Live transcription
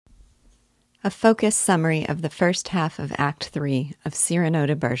A focused summary of the first half of Act 3 of Cyrano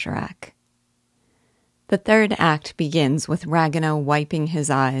de Bergerac. The third act begins with Ragueneau wiping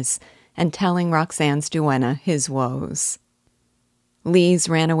his eyes and telling Roxane's duenna his woes. Lise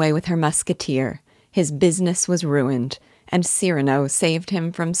ran away with her musketeer, his business was ruined, and Cyrano saved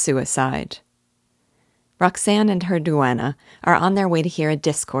him from suicide. Roxane and her duenna are on their way to hear a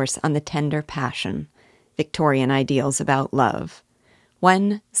discourse on the tender passion, Victorian ideals about love,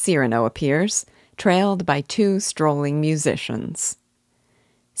 when Cyrano appears, trailed by two strolling musicians.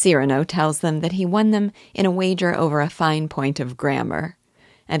 Cyrano tells them that he won them in a wager over a fine point of grammar,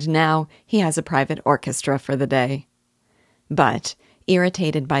 and now he has a private orchestra for the day. But,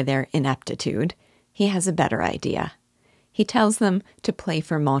 irritated by their ineptitude, he has a better idea. He tells them to play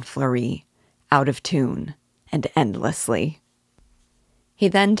for Montfleury, out of tune, and endlessly. He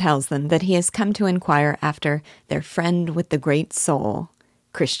then tells them that he has come to inquire after their friend with the great soul,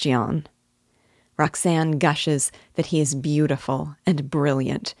 Christian. Roxane gushes that he is beautiful and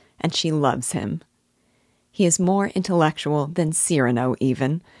brilliant, and she loves him. He is more intellectual than Cyrano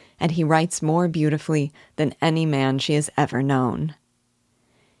even, and he writes more beautifully than any man she has ever known.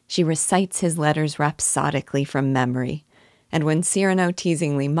 She recites his letters rhapsodically from memory, and when Cyrano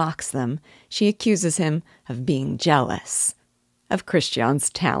teasingly mocks them, she accuses him of being jealous of Christian's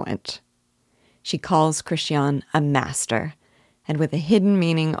talent. She calls Christian a master, and with a hidden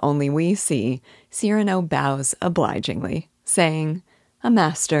meaning only we see, Cyrano bows obligingly, saying, "A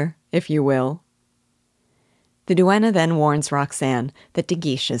master, if you will." The duenna then warns Roxane that De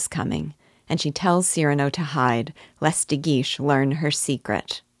Guiche is coming, and she tells Cyrano to hide, lest De Guiche learn her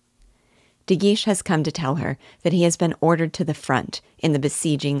secret. De Guiche has come to tell her that he has been ordered to the front in the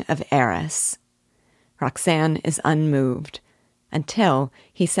besieging of Arras. Roxane is unmoved, until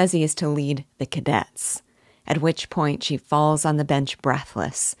he says he is to lead the cadets, at which point she falls on the bench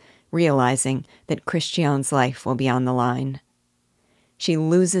breathless, realizing that Christian's life will be on the line. She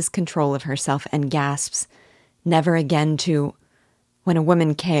loses control of herself and gasps, "Never again to... When a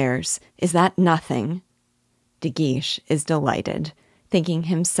woman cares, is that nothing?" De Guiche is delighted, thinking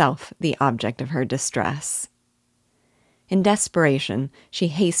himself the object of her distress. In desperation, she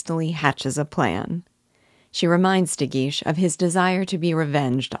hastily hatches a plan. She reminds De Guiche of his desire to be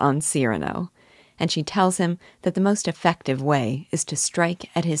revenged on Cyrano, and she tells him that the most effective way is to strike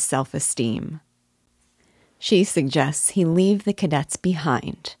at his self-esteem. She suggests he leave the cadets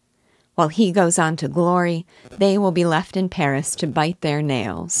behind. While he goes on to glory, they will be left in Paris to bite their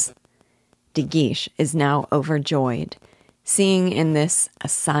nails. De Guiche is now overjoyed, seeing in this a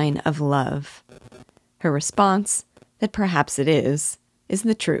sign of love. Her response, that perhaps it is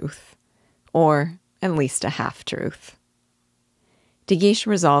the truth, or at least a half-truth. De Guiche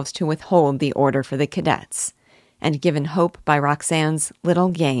resolves to withhold the order for the cadets, and given hope by Roxane's little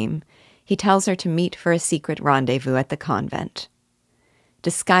game, he tells her to meet for a secret rendezvous at the convent.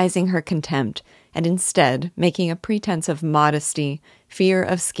 Disguising her contempt, and instead making a pretense of modesty, fear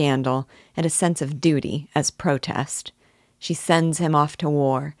of scandal, and a sense of duty as protest, she sends him off to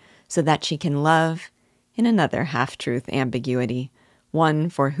war so that she can love, in another half-truth ambiguity, one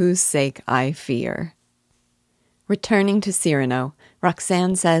for whose sake I fear. Returning to Cyrano,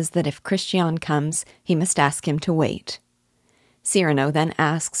 Roxane says that if Christian comes, he must ask him to wait. Cyrano then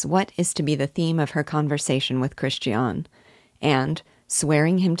asks what is to be the theme of her conversation with Christian, and,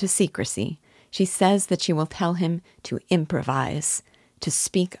 swearing him to secrecy, she says that she will tell him to improvise, to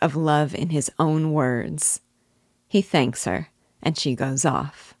speak of love in his own words. He thanks her, and she goes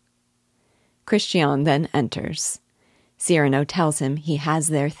off. Christian then enters. Cyrano tells him he has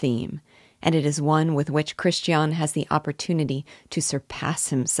their theme, and it is one with which Christian has the opportunity to surpass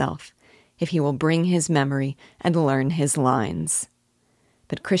himself if he will bring his memory and learn his lines.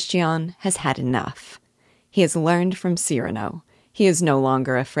 But Christian has had enough. He has learned from Cyrano. He is no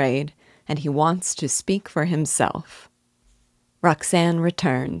longer afraid, and he wants to speak for himself. Roxane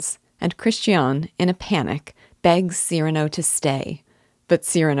returns, and Christian, in a panic, begs Cyrano to stay, but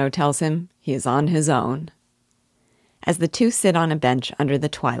Cyrano tells him he is on his own. As the two sit on a bench under the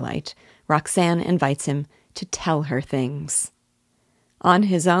twilight, Roxane invites him to tell her things. On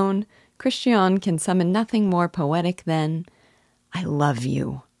his own, Christian can summon nothing more poetic than, "I love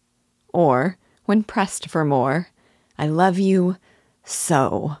you," or, when pressed for more, "I love you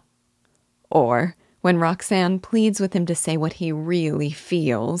so," or, when Roxane pleads with him to say what he really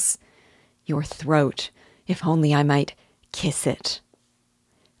feels, "Your throat, if only I might kiss it."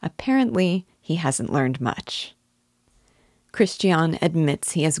 Apparently, he hasn't learned much. Christian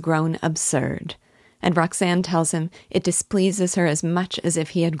admits he has grown absurd, and Roxane tells him it displeases her as much as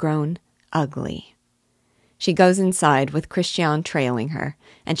if he had grown ugly. She goes inside with Christian trailing her,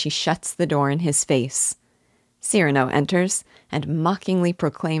 and she shuts the door in his face. Cyrano enters and mockingly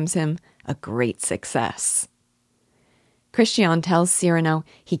proclaims him a great success. Christian tells Cyrano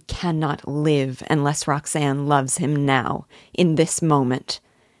he cannot live unless Roxane loves him now, in this moment,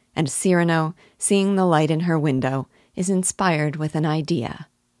 and Cyrano, seeing the light in her window, is inspired with an idea.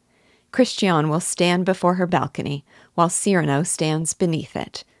 Christian will stand before her balcony while Cyrano stands beneath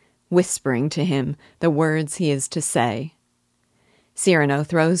it, whispering to him the words he is to say. Cyrano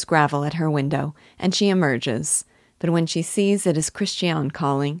throws gravel at her window, and she emerges, but when she sees it is Christian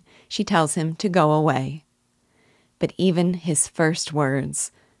calling, she tells him to go away. But even his first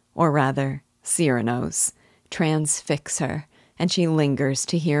words, or rather, Cyrano's, transfix her, and she lingers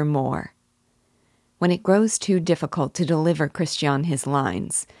to hear more. When it grows too difficult to deliver Christian his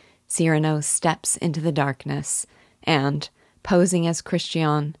lines, Cyrano steps into the darkness and, posing as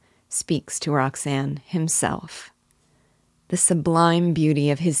Christian, speaks to Roxane himself. The sublime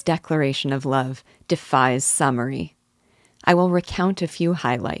beauty of his declaration of love defies summary. I will recount a few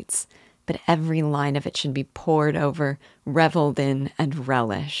highlights, but every line of it should be pored over, reveled in, and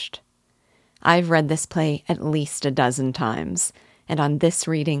relished. I've read this play at least a dozen times, and on this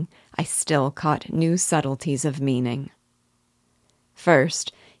reading I still caught new subtleties of meaning.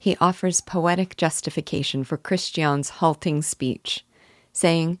 First, he offers poetic justification for Christian's halting speech,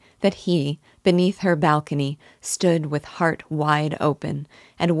 saying that he, beneath her balcony, stood with heart wide open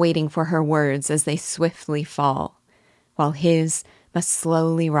and waiting for her words as they swiftly fall, while his must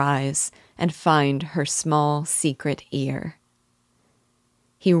slowly rise and find her small secret ear.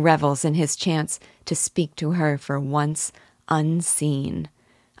 He revels in his chance to speak to her for once unseen,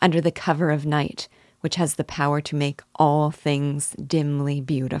 under the cover of night, which has the power to make all things dimly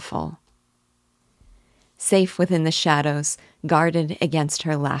beautiful. Safe within the shadows, guarded against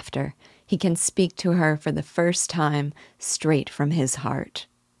her laughter, he can speak to her for the first time straight from his heart.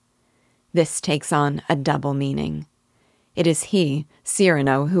 This takes on a double meaning. It is he,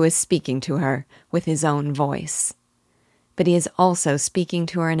 Cyrano, who is speaking to her with his own voice. But he is also speaking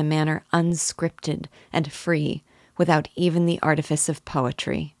to her in a manner unscripted and free, without even the artifice of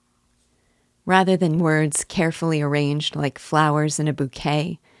poetry. Rather than words carefully arranged like flowers in a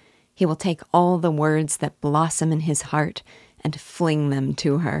bouquet, he will take all the words that blossom in his heart and fling them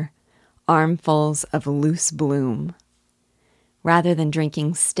to her, armfuls of loose bloom. Rather than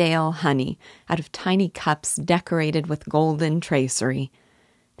drinking stale honey out of tiny cups decorated with golden tracery,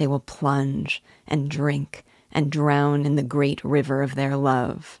 they will plunge and drink and drown in the great river of their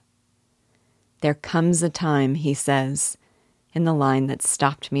love. There comes a time, he says, in the line that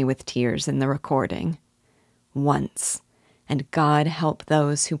stopped me with tears in the recording, once, and God help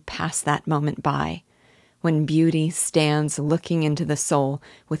those who pass that moment by, when beauty stands looking into the soul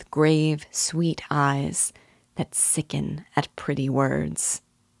with grave, sweet eyes that sicken at pretty words.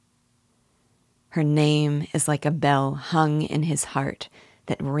 Her name is like a bell hung in his heart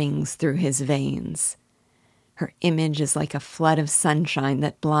that rings through his veins. Her image is like a flood of sunshine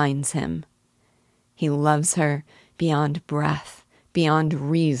that blinds him. He loves her beyond breath, beyond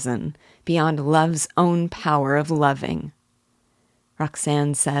reason, beyond love's own power of loving.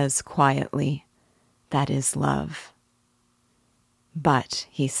 Roxane says quietly, that is love. But,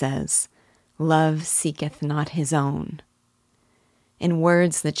 he says, love seeketh not his own. In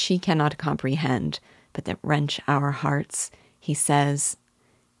words that she cannot comprehend, but that wrench our hearts, he says,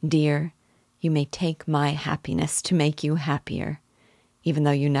 dear, you may take my happiness to make you happier, even though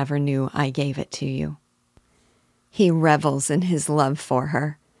you never knew I gave it to you. He revels in his love for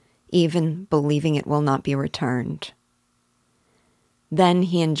her, even believing it will not be returned. Then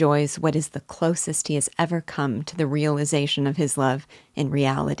he enjoys what is the closest he has ever come to the realization of his love in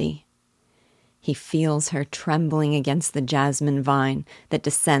reality. He feels her trembling against the jasmine vine that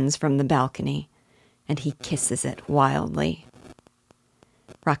descends from the balcony, and he kisses it wildly.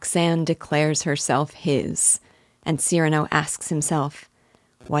 Roxane declares herself his, and Cyrano asks himself,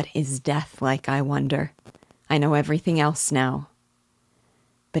 what is death like, I wonder? I know everything else now.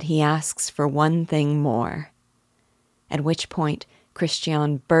 But he asks for one thing more, at which point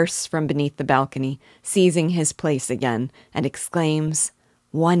Christian bursts from beneath the balcony, seizing his place again, and exclaims,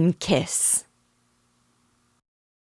 one kiss!